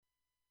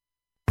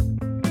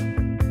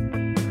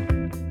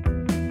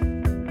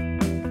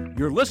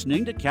You're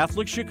listening to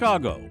Catholic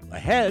Chicago.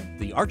 Ahead,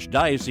 the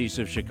Archdiocese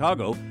of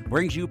Chicago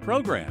brings you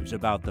programs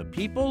about the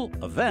people,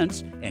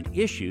 events, and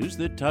issues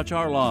that touch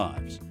our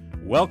lives.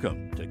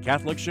 Welcome to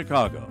Catholic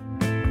Chicago.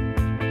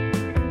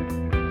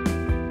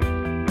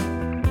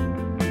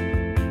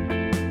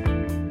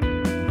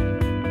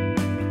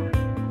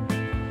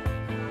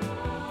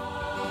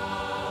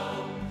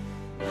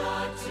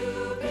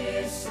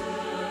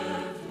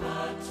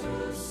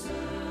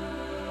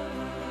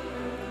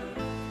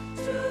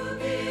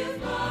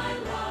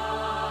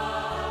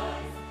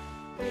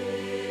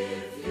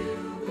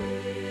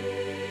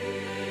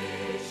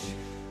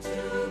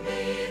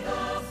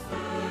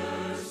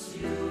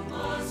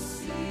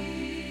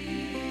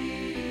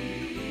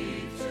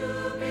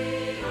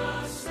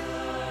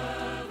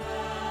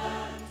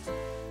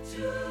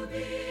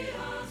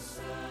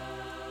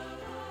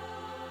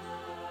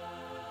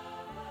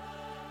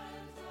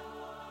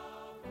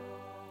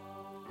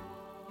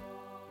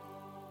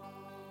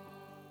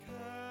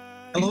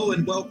 Hello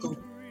and welcome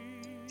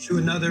to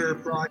another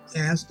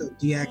broadcast of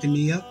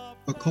Diakonia,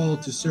 a call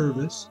to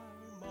service.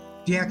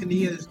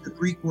 Diakonia is the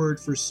Greek word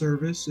for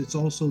service. It's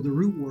also the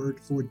root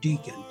word for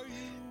deacon.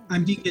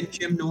 I'm Deacon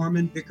Jim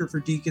Norman, Vicar for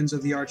Deacons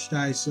of the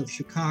Archdiocese of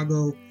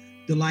Chicago.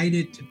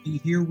 Delighted to be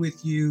here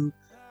with you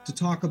to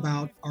talk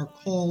about our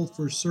call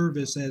for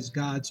service as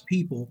God's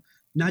people,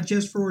 not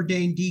just for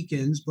ordained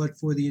deacons, but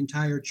for the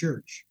entire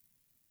church.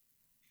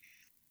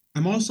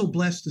 I'm also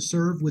blessed to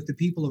serve with the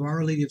people of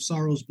Our Lady of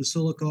Sorrows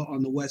Basilica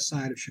on the west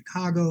side of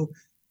Chicago.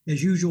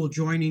 As usual,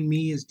 joining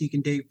me is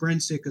Deacon Dave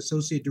Brensick,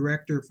 Associate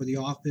Director for the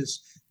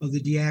Office of the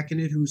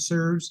Diaconate, who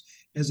serves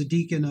as a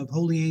deacon of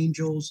Holy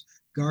Angels,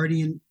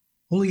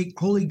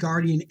 Holy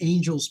Guardian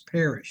Angels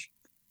Parish.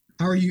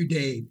 How are you,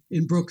 Dave,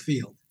 in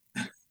Brookfield?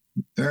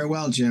 Very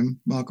well,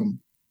 Jim. Welcome.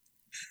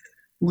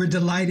 We're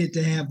delighted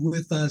to have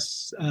with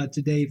us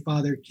today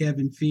Father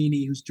Kevin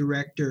Feeney, who's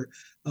director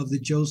of the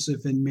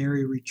Joseph and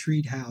Mary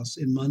Retreat House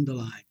in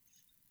Mundelein.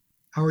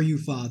 How are you,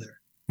 Father?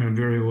 I'm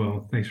very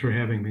well. Thanks for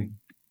having me.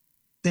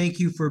 Thank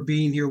you for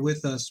being here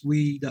with us.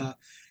 We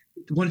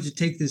wanted to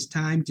take this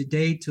time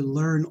today to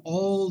learn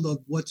all of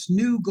what's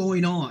new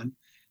going on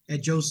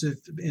at Joseph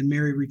and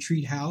Mary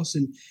Retreat House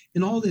and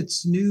all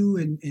that's new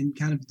and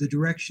kind of the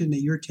direction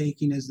that you're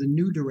taking as the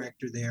new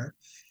director there.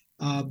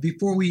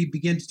 Before we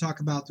begin to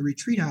talk about the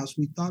retreat house,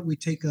 we thought we'd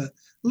take a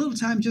little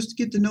time just to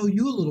get to know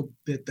you a little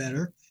bit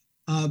better,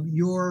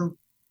 your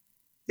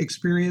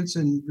experience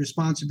and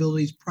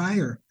responsibilities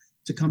prior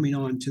to coming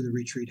on to the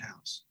retreat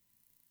house.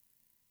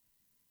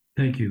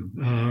 Thank you.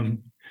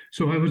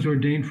 So I was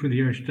ordained for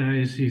the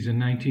Archdiocese in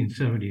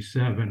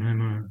 1977.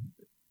 I'm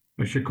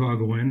a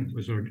Chicagoan,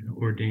 was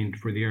ordained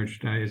for the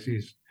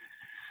Archdiocese.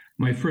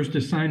 My first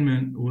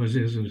assignment was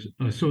as an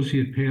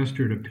associate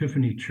pastor at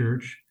Epiphany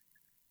Church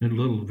in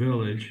Little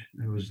Village.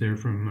 I was there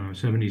from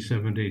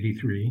 77 to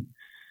 83.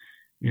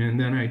 And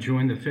then I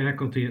joined the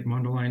faculty at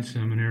Mundelein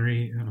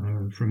Seminary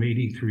from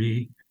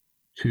 83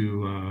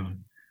 to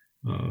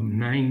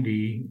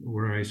 90,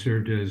 where I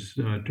served as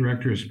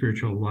Director of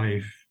Spiritual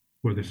Life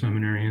for the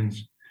seminarians.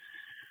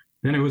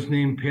 Then I was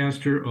named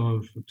pastor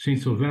of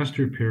St.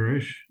 Sylvester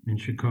Parish in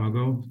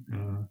Chicago,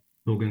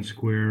 Logan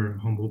Square,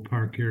 Humboldt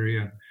Park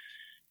area,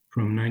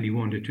 from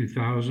 91 to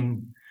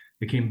 2000.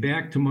 I came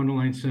back to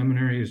Mundelein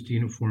Seminary as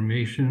Dean of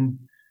Formation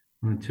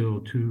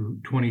until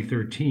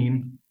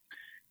 2013,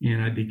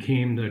 and I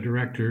became the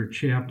Director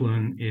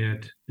Chaplain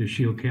at the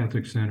Shield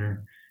Catholic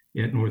Center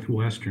at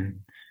Northwestern.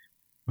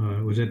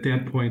 It was at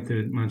that point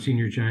that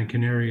Monsignor John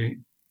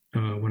Canary,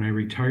 when I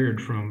retired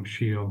from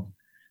Shield,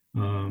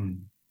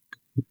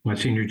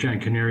 Monsignor John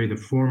Canary, the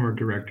former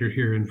director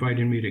here,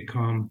 invited me to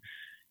come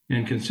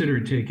and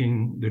considered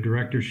taking the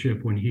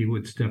directorship when he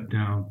would step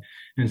down.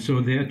 And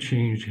so that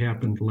change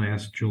happened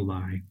last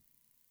July.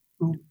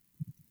 Oh.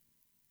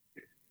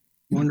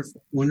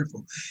 Wonderful,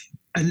 wonderful.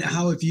 And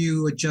how have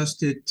you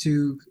adjusted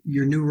to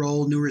your new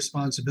role, new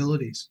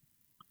responsibilities?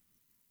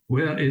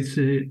 Well, it's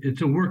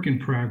a work in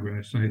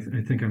progress. I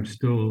think I'm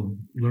still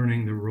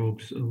learning the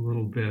ropes a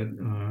little bit.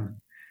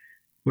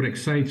 What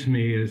excites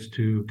me is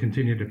to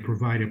continue to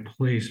provide a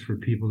place for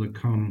people to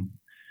come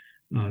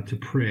to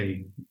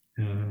pray.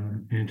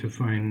 And to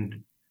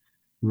find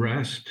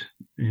rest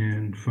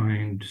and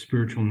find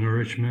spiritual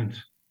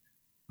nourishment.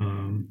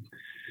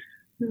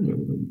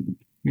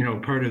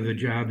 Part of the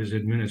job is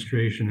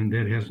administration, and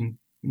that hasn't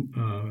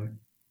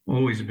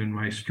always been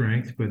my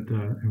strength, but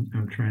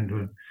I'm trying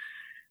to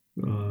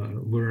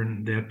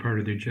learn that part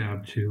of the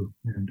job too.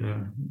 And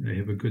I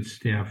have a good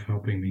staff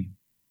helping me.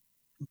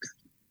 Okay.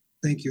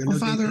 Thank you. Well,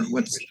 Father,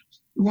 we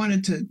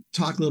wanted to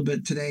talk a little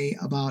bit today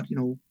about,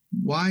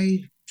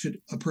 why should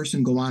a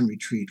person go on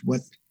retreat?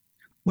 What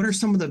are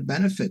some of the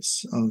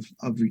benefits of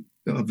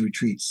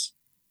retreats?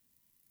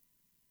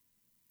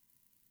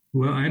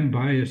 Well, I'm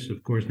biased,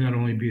 of course, not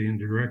only being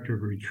director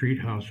of a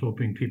retreat house,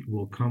 hoping people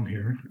will come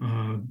here,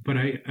 but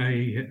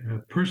I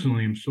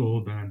personally am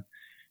sold on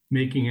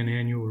making an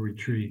annual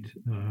retreat.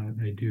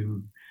 I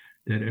do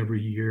that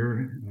every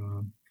year.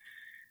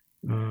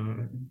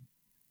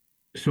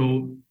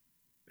 So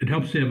it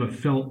helps to have a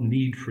felt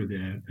need for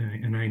that.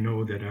 And I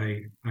know that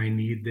I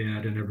need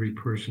that, and every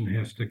person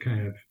has to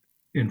kind of,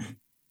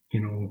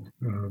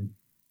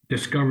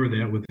 discover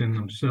that within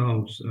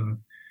themselves.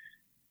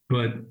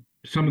 But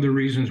some of the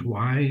reasons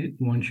why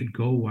one should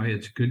go, why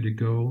it's good to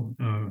go.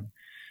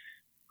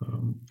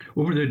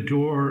 Over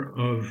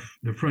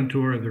the front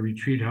door of the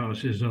retreat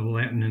house is a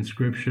Latin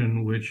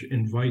inscription which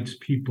invites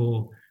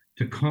people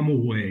to come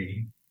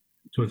away.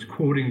 So it's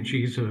quoting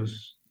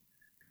Jesus,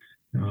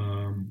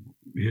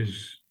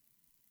 his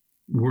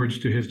words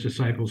to his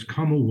disciples,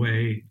 come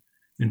away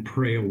and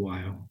pray a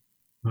while.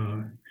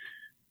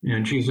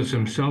 And Jesus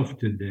himself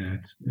did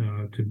that,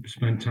 to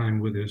spend time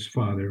with his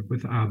Father,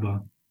 with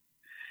Abba.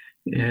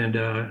 And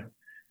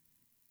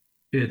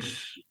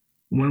it's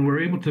when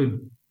we're able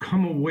to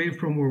come away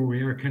from where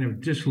we are, kind of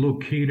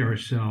dislocate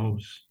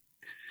ourselves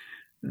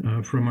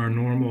from our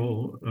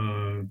normal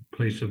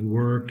place of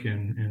work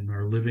and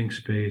our living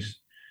space,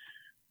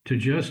 to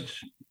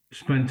just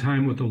spend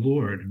time with the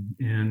Lord,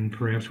 and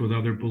perhaps with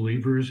other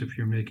believers if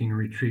you're making a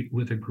retreat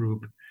with a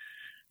group,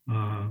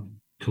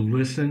 to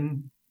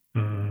listen,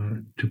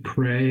 to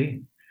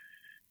pray.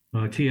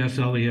 T.S.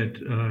 Eliot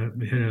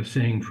had a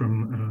saying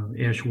from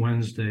Ash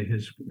Wednesday,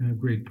 his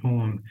great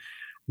poem,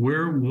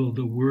 "Where will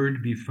the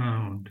word be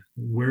found?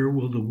 Where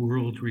will the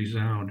world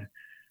resound?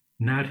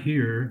 Not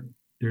here,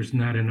 there's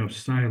not enough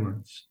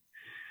silence."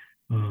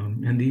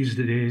 And these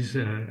days,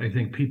 I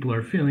think people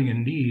are feeling a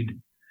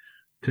need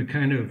to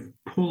kind of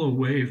pull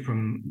away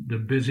from the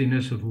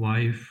busyness of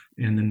life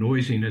and the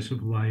noisiness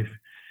of life,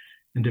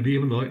 and to be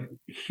able to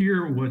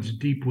hear what's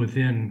deep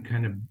within,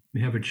 kind of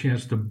have a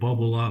chance to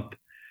bubble up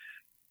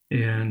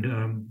and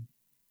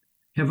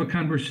have a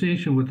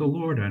conversation with the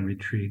Lord on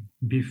retreat,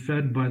 be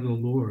fed by the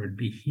Lord,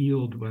 be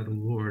healed by the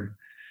Lord.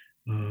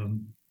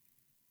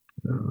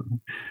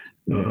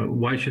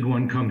 Why should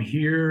one come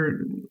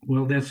here?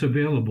 Well, that's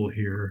available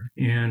here,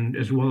 and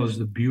as well as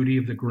the beauty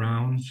of the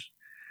grounds.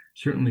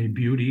 Certainly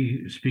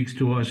beauty speaks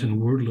to us in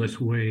wordless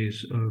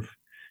ways of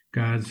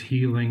God's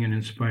healing and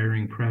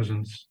inspiring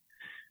presence.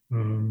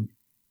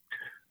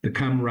 The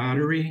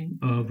camaraderie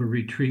of a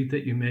retreat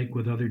that you make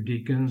with other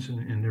deacons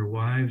and their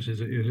wives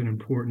is an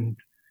important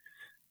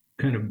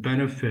kind of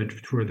benefit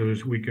for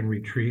those weekend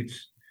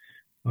retreats.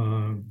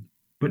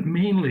 But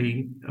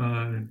mainly,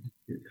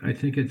 I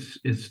think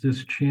it's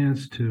this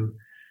chance to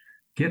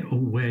get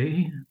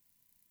away,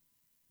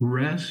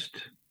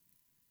 rest,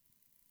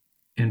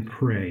 and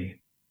pray.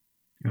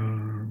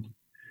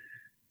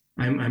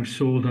 I'm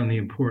sold on the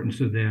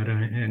importance of that,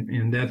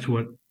 and that's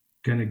what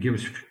kind of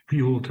gives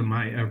fuel to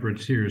my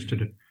efforts here, is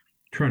to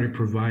try to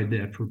provide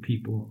that for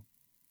people.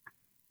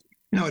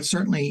 It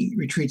certainly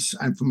retreats,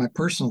 from my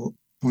personal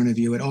point of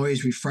view, it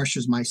always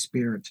refreshes my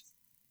spirit.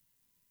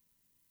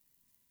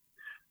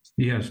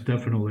 Yes,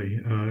 definitely.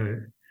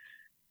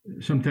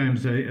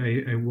 Sometimes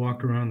I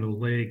walk around the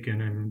lake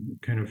and I'm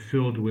kind of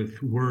filled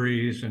with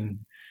worries and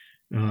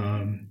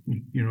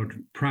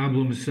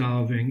problem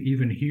solving,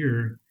 even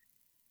here.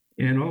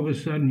 And all of a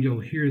sudden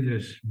you'll hear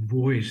this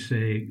voice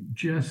say,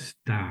 just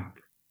stop,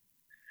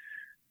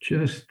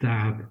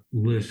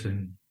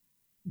 listen.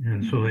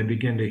 And so I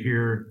begin to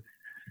hear,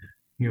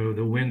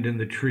 the wind in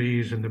the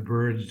trees and the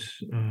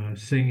birds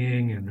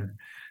singing and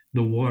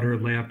the water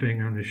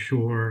lapping on the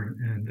shore.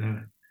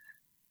 And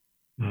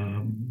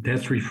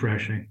that's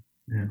refreshing.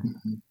 Yeah.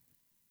 Mm-hmm.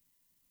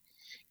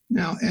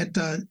 Now at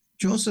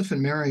Joseph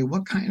and Mary,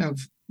 what kind of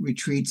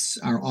retreats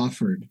are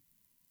offered?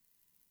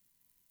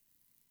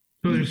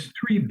 So there's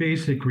 3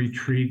 basic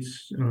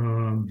retreats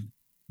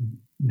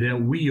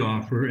that we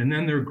offer, and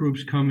then their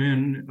groups come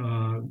in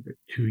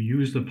to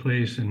use the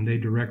place and they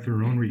direct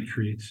their own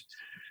retreats.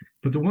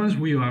 But the ones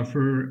we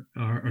offer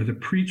are the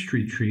preached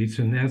retreats,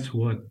 and that's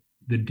what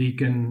the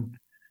deacon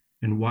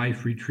and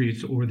wife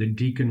retreats or the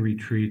deacon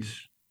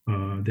retreats,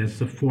 that's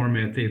the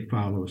format they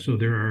follow. So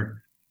there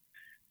are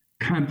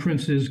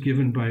conferences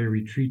given by a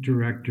retreat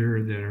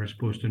director that are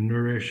supposed to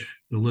nourish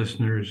the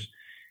listeners,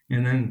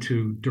 and then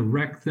to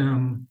direct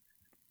them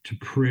to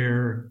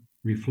prayer,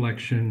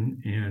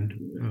 reflection,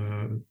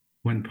 and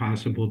when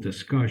possible,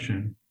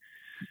 discussion.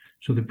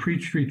 So the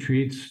preached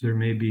retreats, there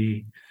may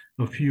be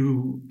a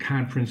few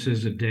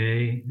conferences a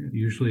day.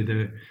 Usually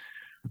the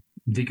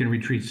deacon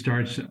retreat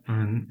starts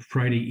on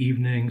Friday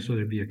evening, so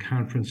there'd be a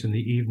conference in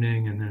the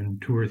evening, and then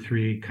 2 or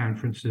 3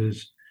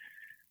 conferences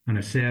on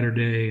a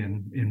Saturday,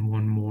 and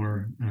one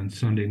more on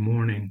Sunday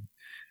morning.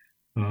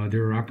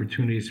 There are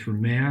opportunities for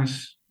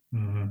Mass,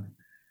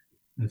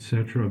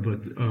 etc.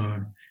 But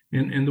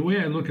and the way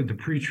I look at the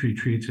preach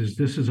retreats is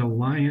this is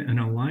an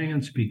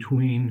alliance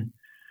between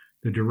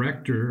the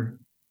director,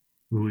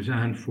 who is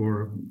on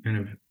for kind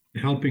of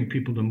helping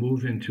people to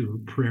move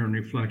into prayer and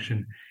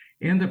reflection,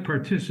 and the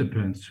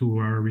participants, who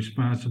are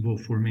responsible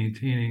for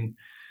maintaining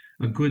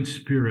a good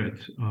spirit,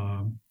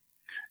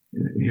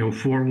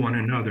 for one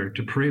another,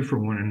 to pray for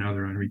one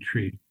another on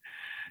retreat.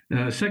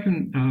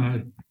 Second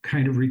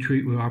kind of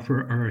retreat we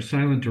offer are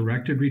silent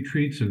directed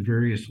retreats of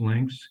various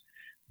lengths,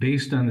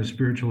 based on the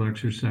spiritual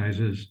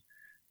exercises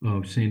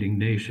of St.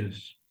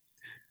 Ignatius.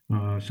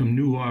 Some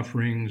new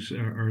offerings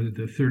are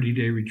the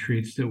 30-day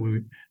retreats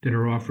that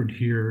are offered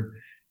here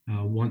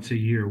once a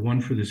year.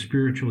 One for the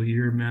spiritual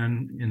year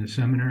men in the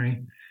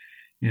seminary,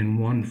 and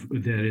one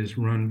that is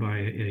run by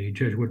a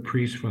Jesuit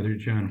priest, Father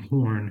John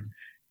Horn,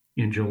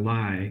 in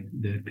July,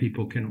 that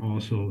people can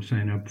also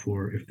sign up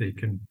for if they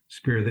can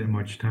spare that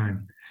much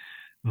time.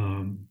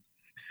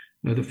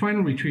 The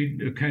final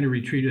kind of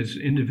retreat is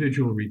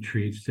individual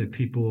retreats that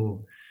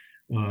people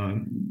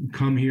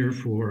come here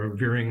for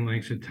varying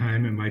lengths of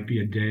time. It might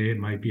be a day, it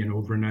might be an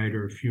overnight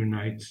or a few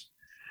nights.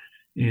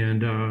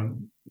 And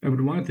I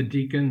would want the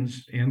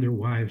deacons and their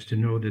wives to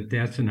know that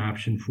that's an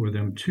option for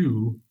them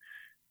too,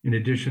 in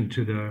addition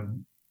to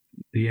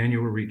the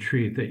annual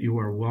retreat, that you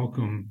are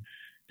welcome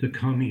to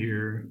come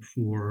here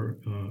for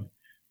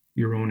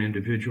your own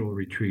individual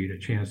retreat, a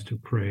chance to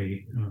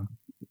pray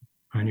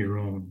on your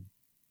own.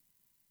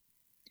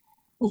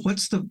 Well,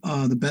 what's the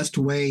best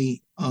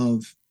way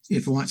of,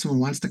 if someone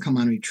wants to come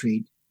on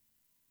retreat,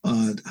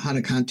 how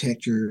to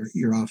contact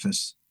your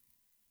office?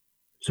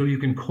 So you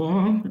can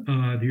call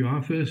the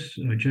office.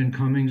 Jen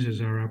Cummings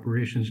is our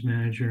operations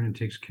manager and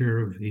takes care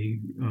of the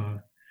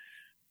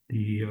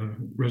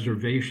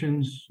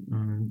reservations.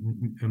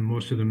 And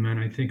most of the men,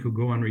 I think, who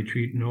go on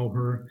retreat know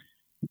her.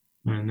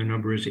 And the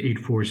number is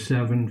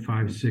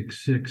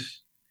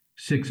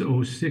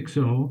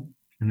 847-566-6060.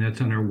 And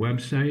that's on our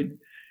website.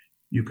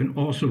 You can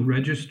also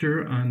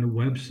register on the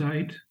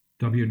website,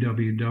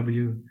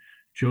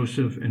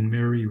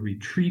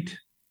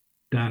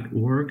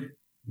 www.josephandmaryretreat.org.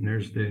 And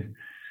there's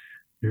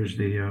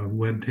the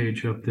web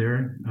page up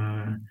there.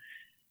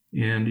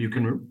 And you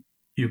can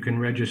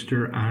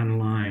register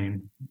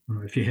online.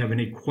 If you have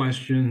any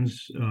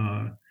questions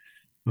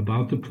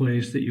about the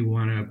place that you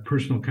want a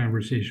personal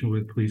conversation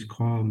with, please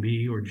call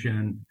me or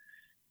Jen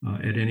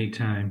at any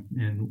time,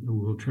 and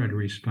we'll try to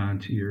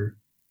respond to your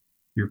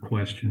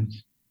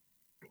questions.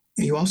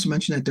 And you also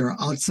mentioned that there are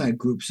outside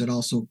groups that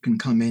also can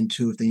come in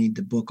too if they need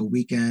to book a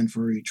weekend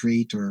for a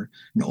retreat or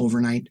an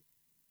overnight.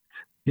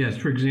 Yes,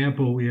 for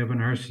example, we have an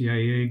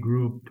RCIA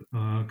group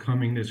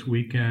coming this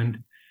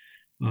weekend.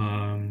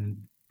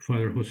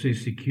 Father Jose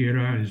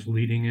Siqueira is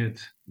leading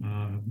it,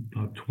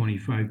 about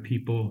 25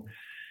 people.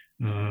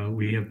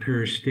 We have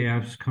parish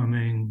staffs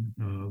coming,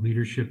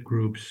 leadership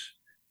groups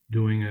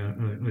doing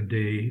a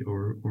day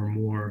or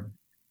more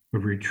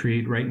of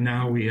retreat. Right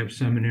now we have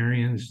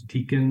seminarians,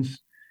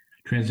 deacons,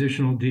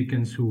 transitional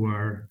deacons who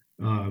are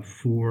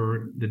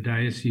for the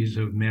Diocese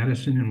of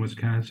Madison in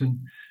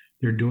Wisconsin.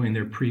 They're doing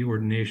their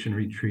pre-ordination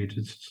retreat.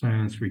 It's a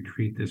silence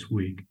retreat this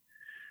week.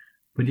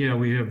 But yeah,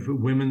 we have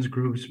women's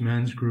groups,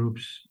 men's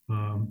groups,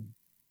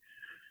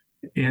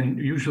 and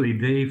usually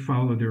they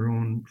follow their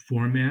own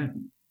format.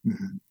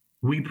 Mm-hmm.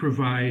 We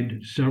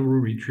provide several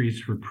retreats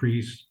for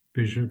priests,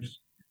 bishops,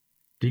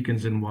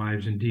 deacons and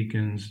wives and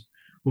deacons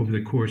over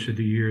the course of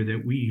the year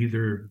that we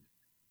either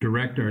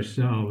direct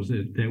ourselves,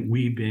 that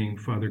we being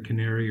Father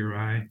Canary or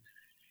I,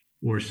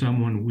 or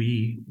someone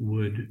we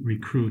would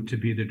recruit to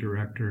be the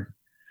director.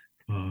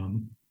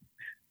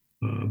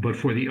 But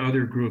for the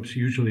other groups,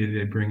 usually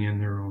they bring in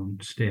their own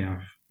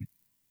staff.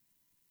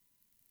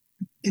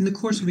 In the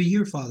course of a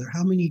year, Father,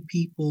 how many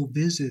people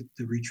visit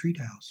the retreat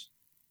house?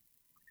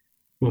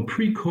 Well,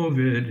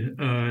 pre-COVID,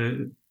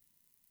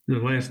 the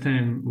last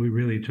time we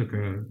really took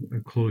a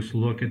close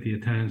look at the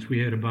attendance, we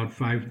had about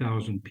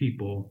 5,000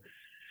 people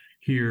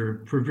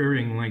here for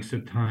varying lengths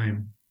of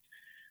time.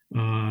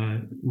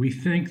 We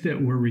think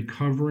that we're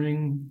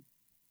recovering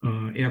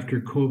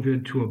after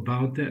COVID to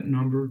about that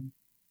number.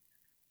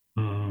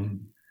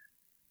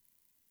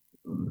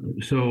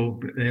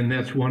 And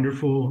that's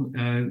wonderful.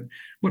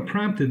 What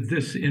prompted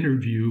this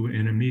interview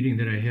and a meeting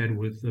that I had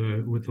with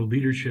the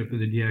leadership of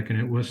the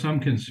diaconate was some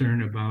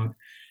concern about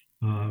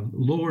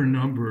lower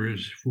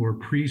numbers for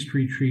priest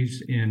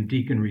retreats and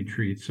deacon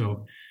retreats.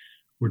 So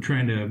we're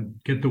trying to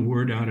get the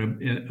word out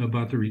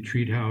about the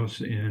retreat house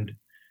and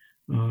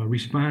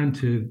respond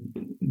to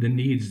the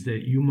needs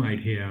that you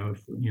might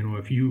have. You know,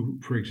 if you,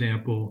 for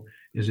example,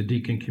 as a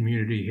deacon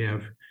community,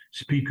 have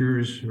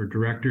speakers or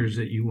directors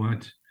that you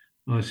want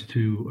us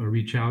to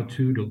reach out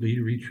to lead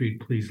a retreat,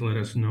 please let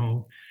us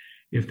know.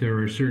 If there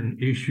are certain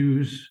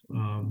issues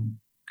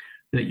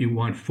that you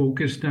want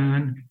focused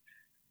on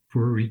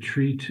for a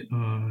retreat,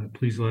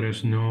 please let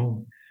us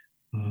know.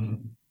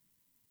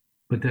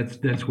 But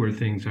that's where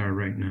things are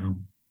right now.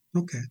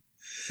 Okay.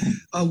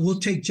 We'll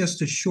take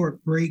just a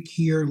short break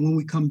here. When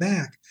we come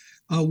back,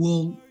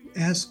 we'll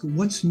ask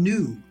what's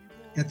new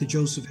at the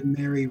Joseph and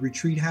Mary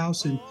Retreat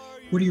House and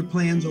what are your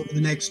plans over the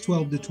next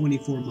 12 to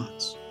 24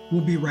 months.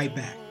 We'll be right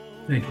back.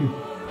 Thank you.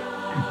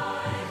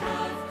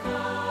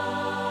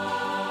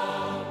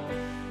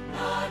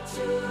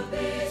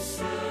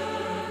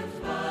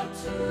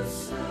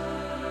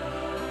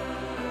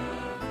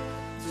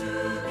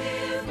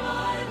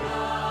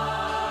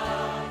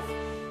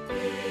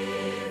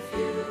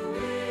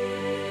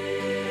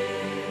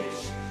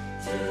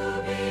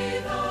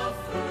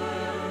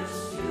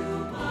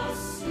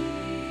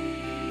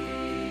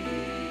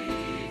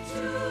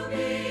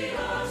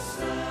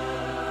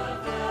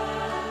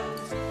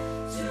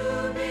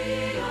 To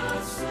be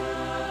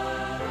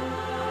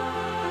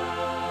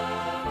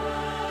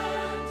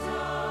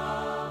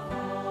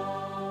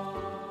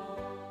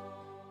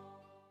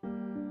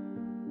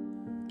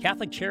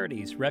Catholic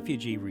Charities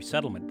Refugee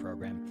Resettlement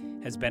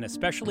Program has been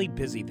especially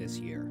busy this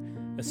year,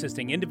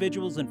 assisting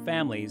individuals and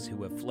families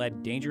who have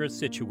fled dangerous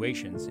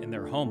situations in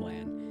their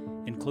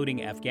homeland,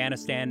 including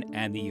Afghanistan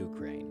and the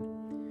Ukraine.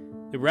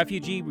 The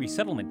Refugee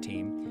Resettlement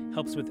Team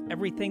helps with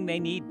everything they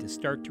need to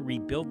start to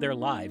rebuild their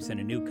lives in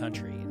a new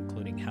country,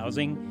 including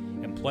housing,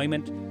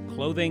 employment,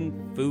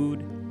 clothing,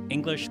 food,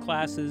 English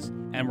classes,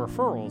 and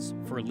referrals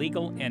for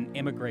legal and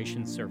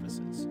immigration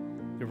services.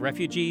 The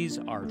refugees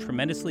are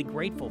tremendously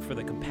grateful for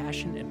the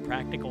compassion and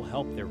practical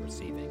help they're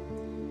receiving,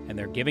 and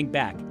they're giving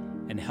back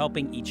and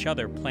helping each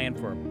other plan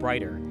for a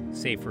brighter,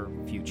 safer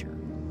future.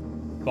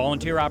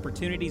 Volunteer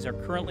opportunities are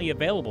currently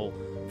available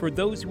for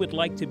those who would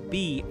like to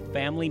be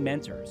family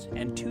mentors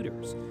and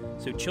tutors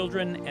so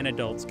children and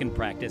adults can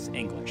practice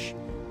English.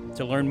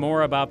 To learn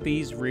more about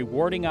these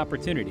rewarding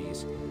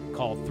opportunities,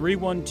 call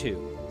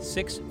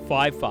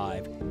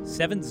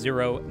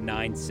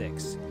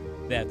 312-655-7096.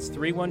 That's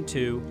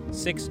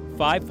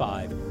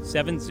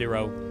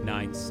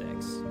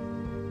 312-655-7096.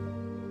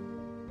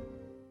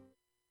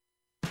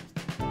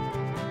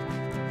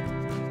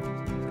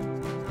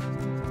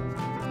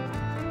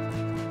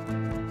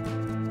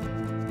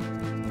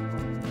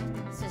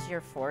 This is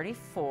year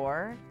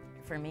 44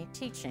 for me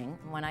teaching.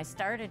 When I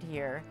started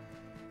here,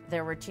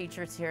 there were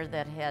teachers here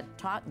that had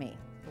taught me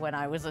when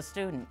I was a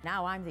student.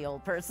 Now I'm the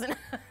old person.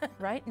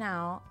 Right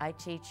now, I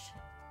teach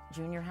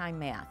junior high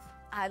math.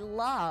 I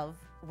love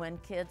when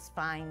kids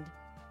find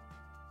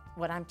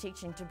what I'm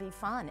teaching to be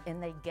fun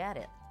and they get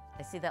it.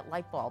 I see that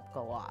light bulb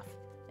go off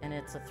and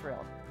it's a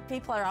thrill.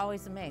 People are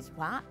always amazed.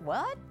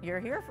 What? You're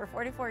here for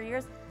 44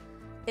 years?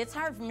 It's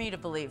hard for me to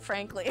believe,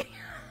 frankly.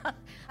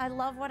 I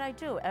love what I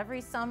do. Every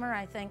summer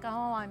I think,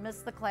 oh, I miss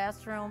the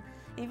classroom.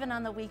 Even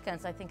on the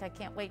weekends, I think I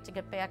can't wait to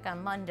get back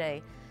on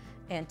Monday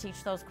and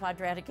teach those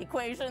quadratic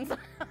equations.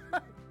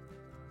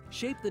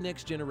 Shape the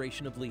next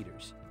generation of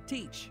leaders.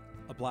 Teach.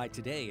 Apply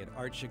today at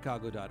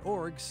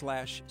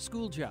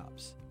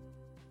archchicago.org/schooljobs.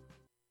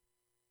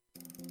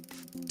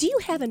 Do you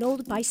have an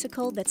old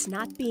bicycle that's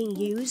not being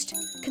used?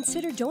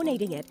 Consider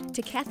donating it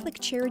to Catholic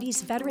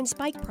Charities Veterans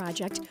Bike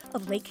Project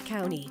of Lake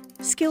County.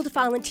 Skilled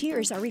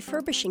volunteers are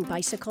refurbishing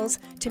bicycles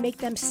to make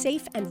them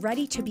safe and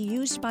ready to be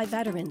used by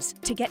veterans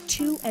to get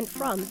to and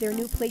from their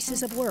new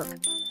places of work.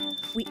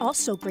 We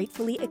also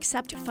gratefully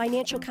accept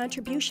financial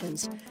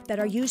contributions that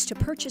are used to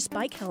purchase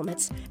bike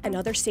helmets and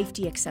other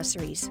safety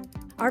accessories.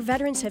 Our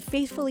veterans have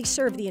faithfully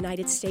served the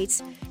United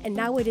States, and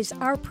now it is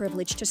our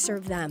privilege to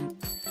serve them.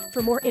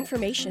 For more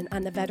information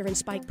on the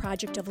Veterans Bike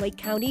Project of Lake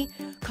County,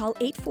 call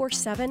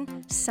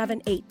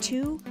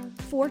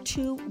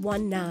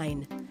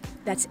 847-782-4219.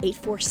 That's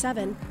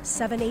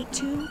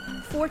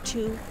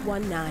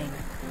 847-782-4219.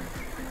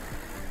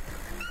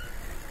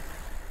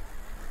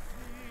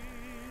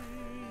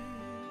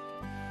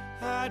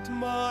 At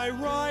my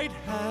right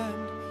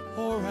hand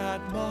or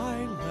at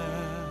my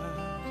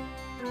left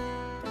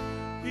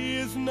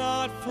is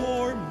not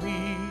for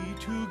me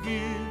to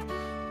give,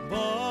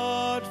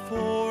 but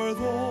for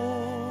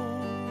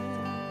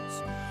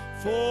those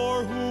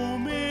for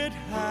whom it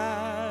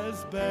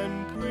has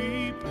been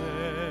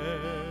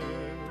prepared.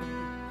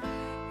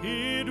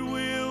 It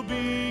will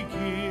be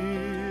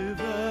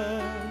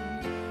given.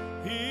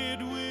 It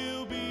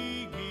will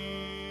be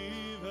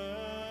given.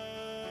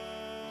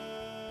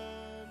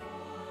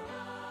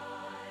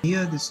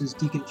 Yeah, this is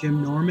Deacon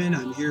Jim Norman.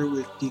 I'm here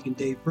with Deacon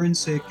Dave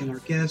Brinsick, and our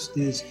guest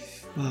is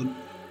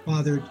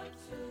Father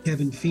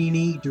Kevin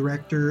Feeney,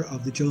 director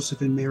of the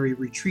Joseph and Mary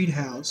Retreat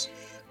House.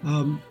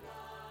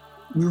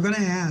 We were going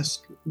to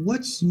ask,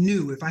 what's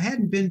new? If I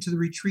hadn't been to the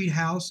retreat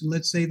house in,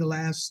 let's say, the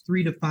last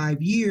 3 to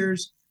 5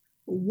 years,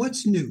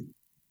 what's new?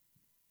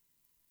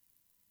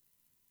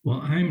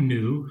 Well, I'm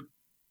new.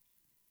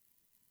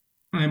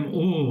 I'm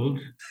old,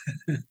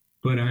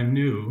 but I'm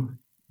new.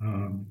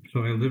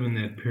 So I live in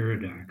that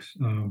paradox.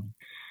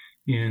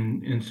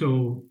 And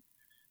so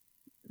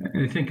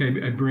I think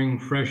I bring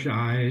fresh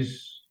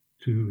eyes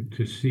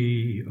to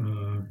see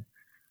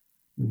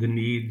the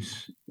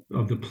needs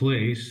of the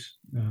place,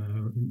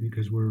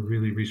 because we're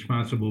really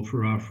responsible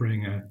for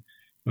offering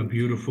a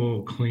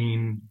beautiful,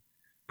 clean,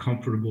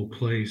 comfortable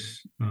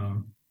place.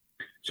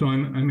 So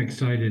I'm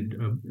excited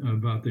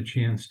about the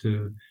chance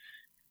to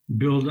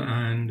build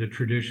on the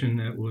tradition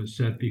that was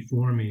set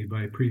before me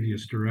by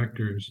previous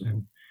directors.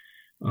 And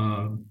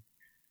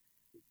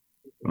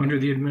under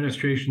the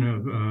administration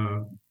of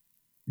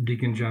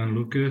Deacon John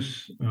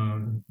Lucas,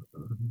 who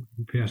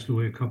passed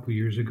away a couple of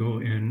years ago,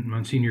 and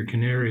Monsignor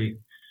Canary,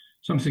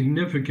 some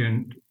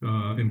significant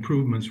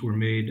improvements were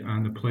made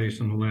on the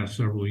place in the last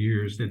several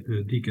years that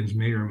the deacons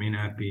may or may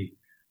not be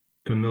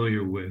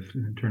familiar with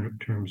in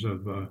terms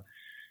of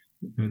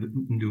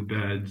new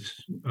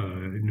beds,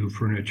 new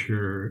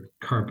furniture,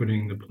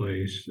 carpeting the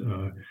place.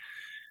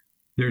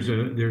 There's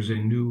a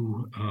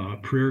new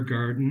prayer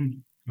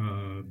garden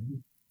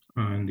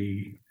on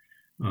the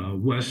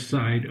west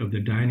side of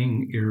the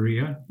dining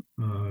area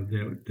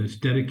that's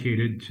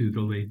dedicated to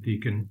the late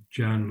Deacon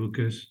John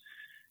Lucas,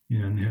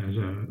 and has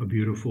a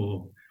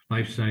beautiful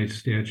life-size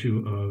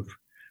statue of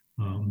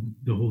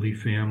the Holy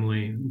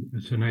Family.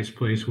 It's a nice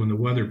place when the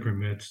weather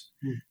permits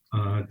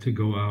to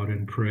go out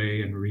and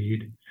pray and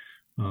read.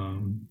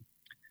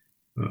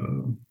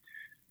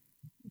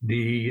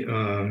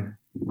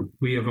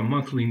 We have a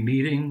monthly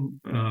meeting.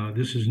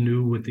 This is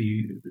new with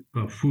the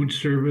food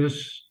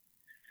service.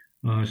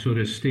 So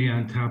to stay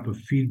on top of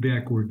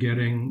feedback we're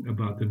getting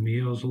about the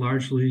meals,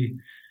 largely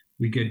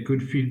we get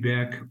good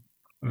feedback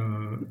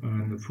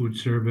on the food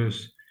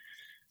service,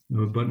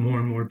 but more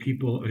and more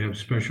people have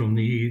special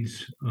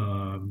needs,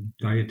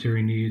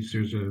 dietary needs.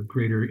 There's a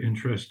greater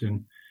interest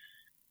in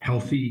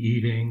healthy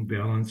eating,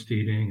 balanced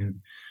eating.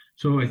 And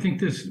so I think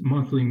this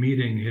monthly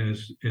meeting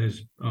has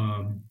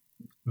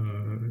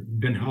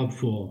been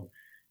helpful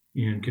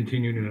in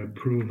continuing to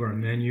improve our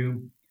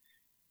menu.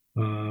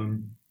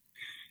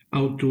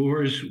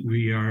 Outdoors,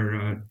 we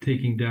are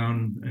taking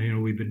down,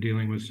 we've been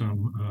dealing with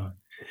some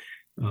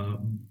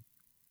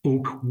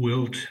oak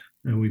wilt,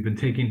 and we've been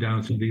taking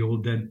down some of the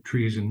old dead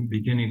trees and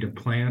beginning to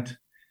plant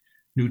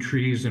new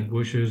trees and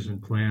bushes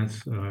and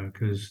plants,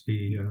 because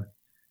the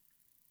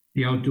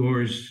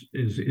outdoors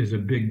is a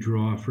big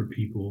draw for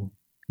people.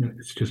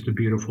 It's just a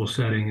beautiful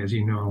setting, as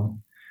you know.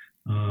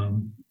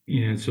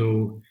 And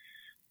so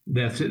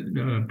that's it.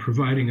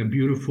 Providing a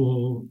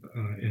beautiful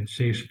and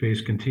safe space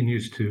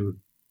continues to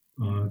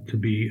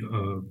be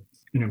an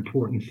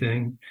important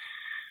thing.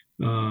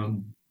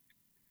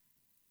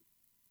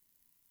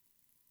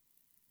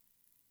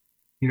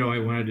 I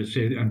wanted to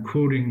say, I'm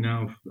quoting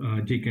now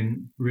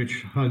Deacon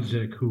Rich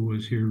Hudzik, who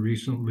was here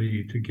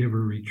recently to give a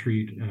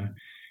retreat.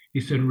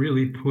 He said,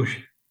 really push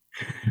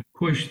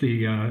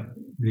the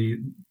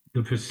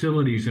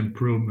facilities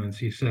improvements.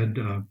 He said,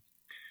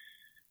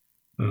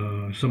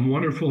 some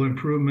wonderful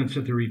improvements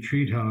at the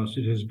retreat house.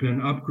 It has been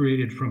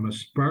upgraded from a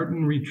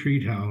Spartan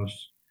retreat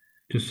house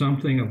to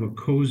something of a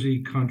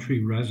cozy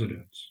country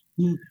residence.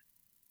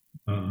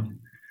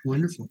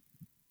 Wonderful.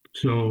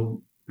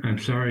 So I'm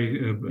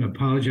sorry,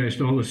 apologize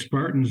to all the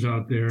Spartans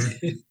out there.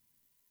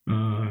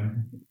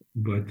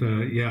 But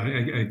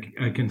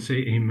I can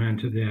say amen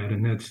to that.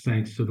 And that's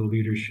thanks to the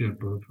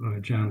leadership of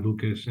John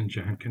Lucas and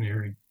John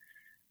Canary.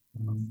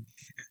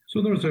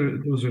 So those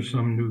are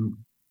some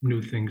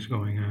new things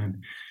going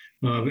on.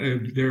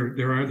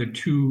 There are the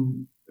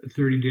 2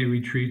 30-day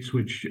retreats,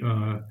 which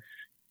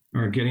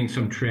are getting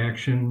some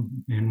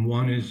traction, and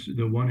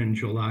the one in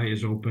July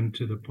is open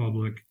to the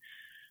public.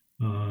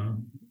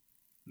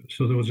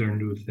 So those are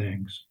new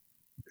things.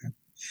 Okay.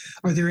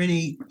 Are there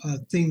any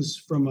things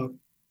from a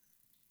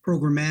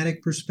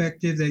programmatic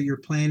perspective that you're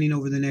planning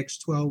over the next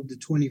 12 to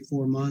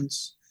 24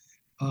 months?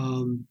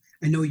 I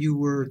know you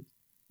were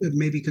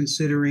maybe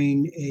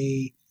considering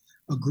a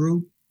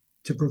group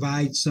to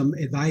provide some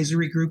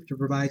advisory group to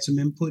provide some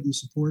input and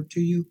support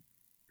to you.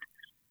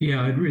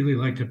 Yeah, I'd really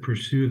like to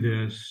pursue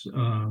this.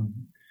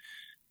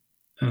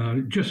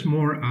 Just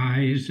more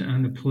eyes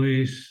on the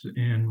place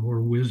and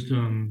more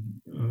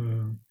wisdom,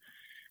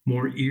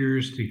 more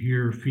ears to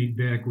hear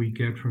feedback we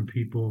get from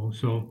people.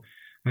 So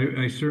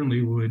I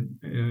certainly would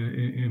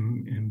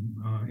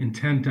am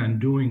intent on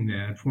doing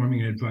that,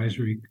 forming an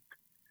advisory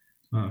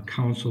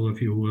council,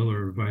 if you will,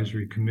 or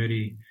advisory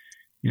committee.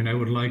 And I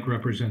would like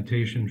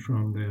representation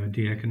from the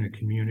diaconate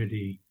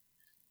community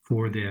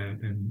for that,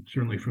 and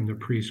certainly from the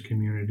priest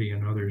community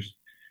and others.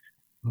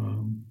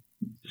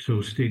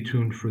 So stay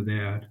tuned for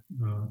that.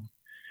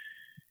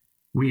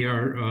 We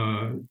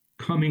are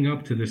coming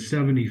up to the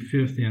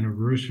 75th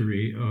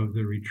anniversary of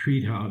the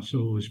retreat house. So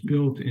it was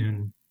built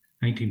in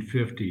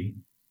 1950.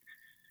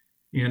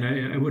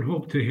 And I would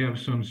hope to have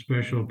some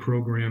special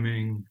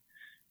programming,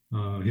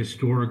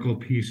 historical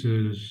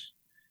pieces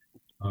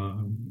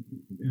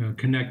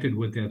connected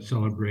with that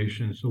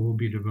celebration. So we'll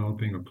be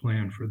developing a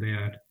plan for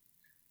that.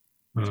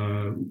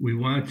 We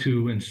want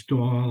to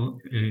install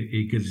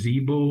a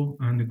gazebo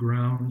on the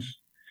grounds,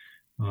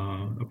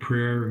 a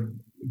prayer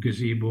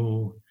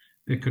gazebo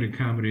that could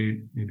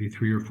accommodate maybe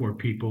 3 or 4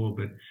 people,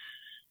 but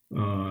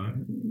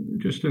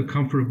just a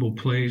comfortable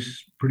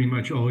place pretty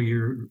much all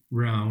year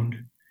round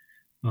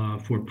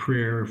for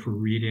prayer, for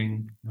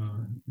reading,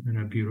 and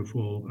a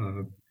beautiful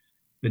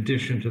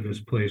addition to this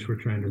place. We're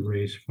trying to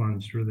raise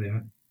funds for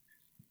that.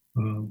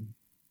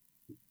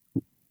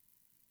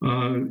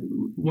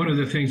 One of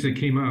the things that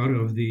came out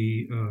of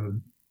the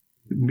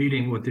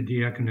meeting with the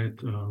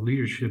diaconate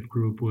leadership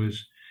group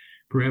was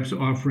perhaps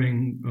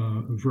offering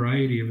a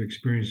variety of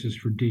experiences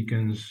for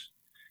deacons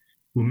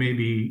who may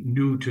be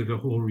new to the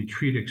whole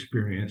retreat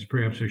experience,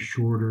 perhaps a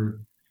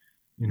shorter,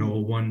 a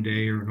 1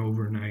 day or an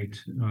overnight.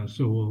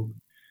 So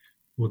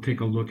we'll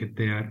take a look at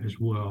that as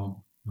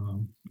well.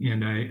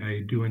 And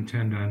I do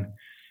intend on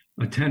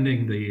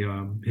attending the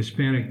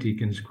Hispanic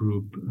Deacons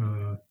group,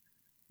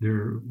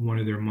 one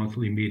of their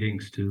monthly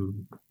meetings, to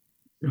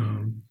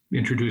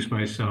introduce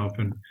myself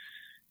and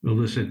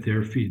elicit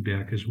their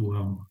feedback as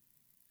well.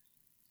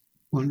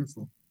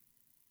 Wonderful.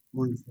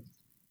 Wonderful.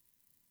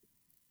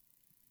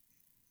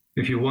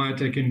 If you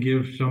want, I can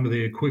give some of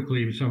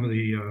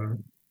the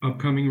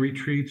upcoming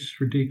retreats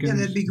for deacons. Yeah,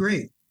 that'd be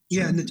great.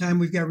 Yeah, in the time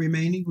we've got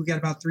remaining, we've got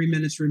about 3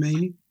 minutes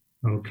remaining.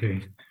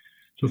 Okay.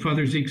 So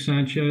Father Zeke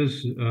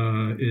Sanchez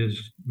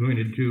is going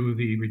to do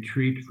the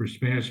retreat for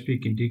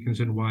Spanish-speaking deacons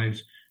and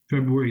wives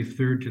February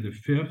 3rd to the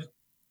 5th,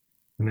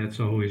 and that's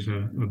always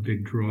a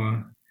big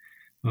draw.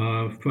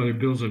 Father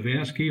Bill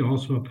Zavasky,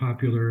 also a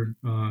popular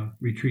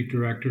retreat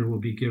director, will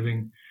be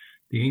giving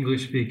the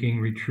English-speaking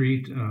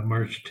retreat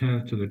March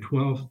 10th to the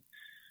 12th,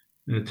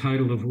 the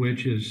title of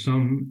which is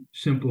Some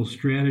Simple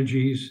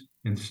Strategies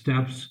and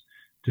Steps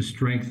to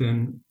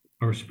Strengthen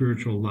Our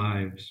Spiritual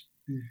Lives.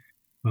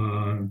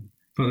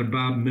 Father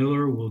Bob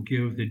Miller will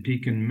give the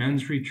Deacon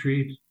Men's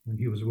Retreat, and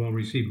he was well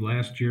received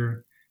last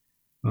year.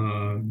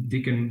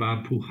 Deacon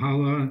Bob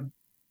Puhala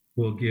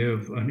will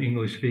give an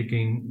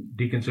English-speaking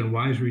Deacons and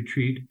Wives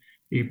Retreat,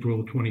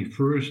 April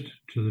 21st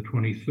to the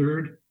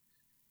 23rd.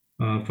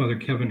 Father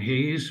Kevin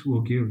Hayes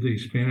will give the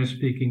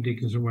Spanish-speaking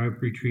Deacons and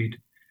Wives Retreat,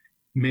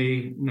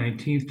 May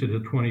 19th to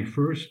the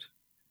 21st.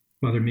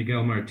 Father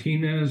Miguel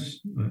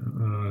Martinez,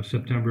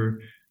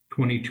 September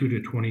 22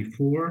 to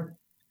 24.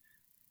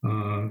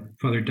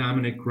 Father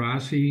Dominic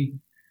Grassi,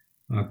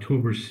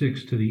 October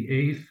 6th to the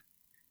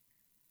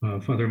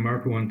 8th. Father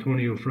Marco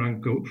Antonio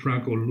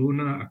Franco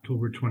Luna,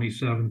 October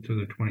 27th to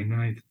the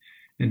 29th.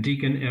 And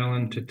Deacon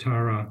Alan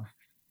Tatara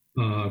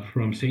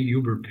from St.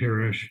 Hubert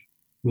Parish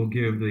will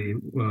give the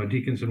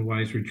Deacons and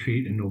Wives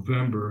Retreat in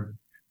November,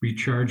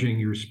 Recharging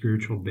Your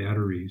Spiritual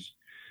Batteries.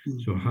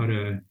 So how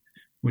to,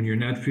 when you're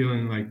not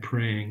feeling like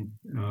praying,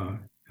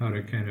 how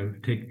to kind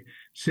of take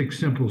 6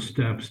 simple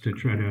steps to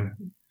try to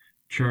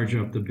charge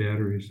up the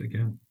batteries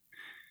again.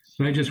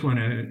 So I just want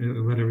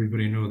to let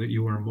everybody know that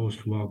you are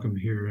most welcome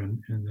here,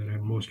 and that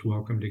I'm most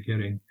welcome to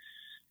getting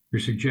your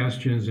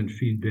suggestions and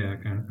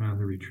feedback on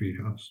the retreat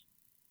house.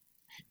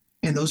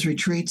 And those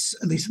retreats,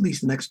 at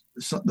least the next,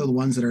 the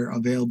ones that are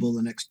available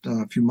the next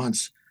few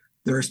months,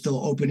 there are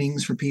still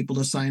openings for people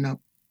to sign up?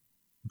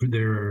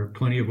 There are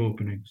plenty of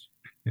openings,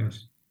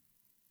 yes.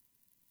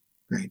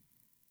 Great.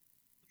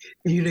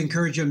 And you'd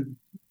encourage them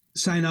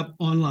sign up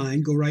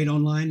online, go right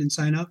online and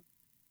sign up?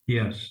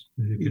 Yes,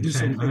 you can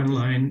sign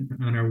online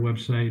on our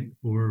website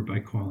or by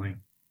calling.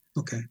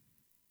 Okay.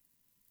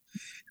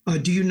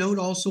 Do you note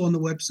also on the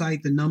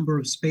website the number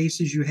of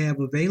spaces you have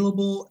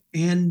available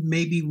and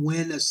maybe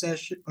when a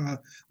session, a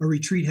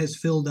retreat has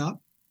filled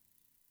up?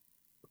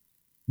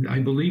 I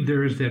believe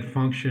there is that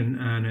function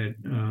on it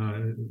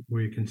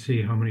where you can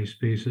see how many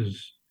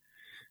spaces.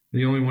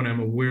 The only one I'm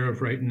aware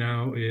of right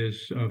now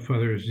is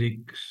Father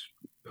Zeke's.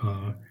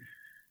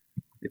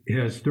 It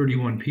has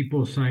 31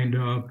 people signed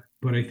up,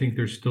 but I think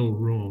there's still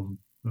room.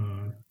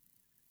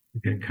 You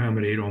can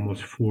accommodate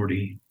almost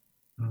 40.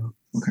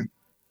 Okay.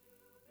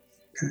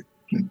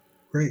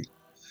 Great.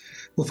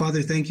 Well,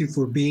 Father, thank you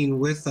for being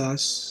with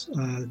us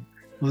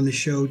on the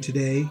show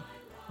today.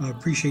 I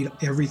appreciate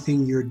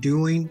everything you're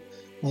doing,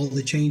 all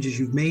the changes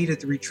you've made at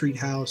the retreat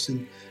house,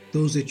 and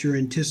those that you're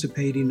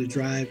anticipating to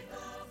drive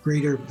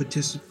greater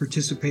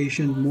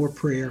participation, more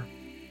prayer,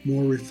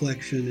 more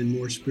reflection, and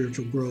more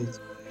spiritual growth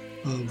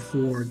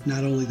for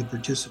not only the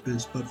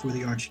participants, but for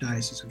the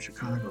Archdiocese of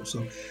Chicago.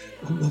 So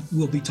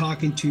we'll be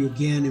talking to you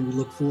again, and we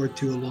look forward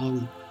to a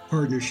long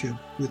partnership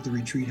with the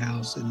retreat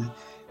house and the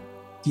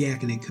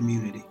diaconate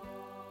community.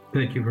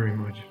 Thank you very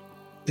much.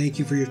 Thank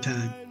you for your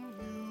time.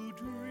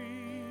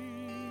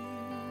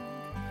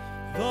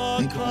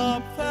 The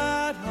cup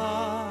that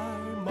I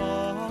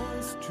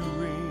must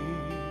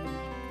drink,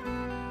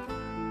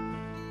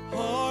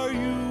 are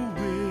you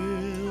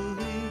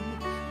willing?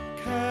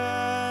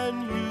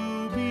 Can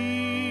you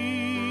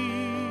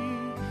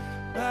be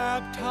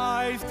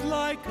baptized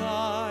like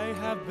I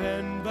have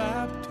been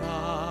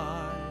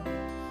baptized?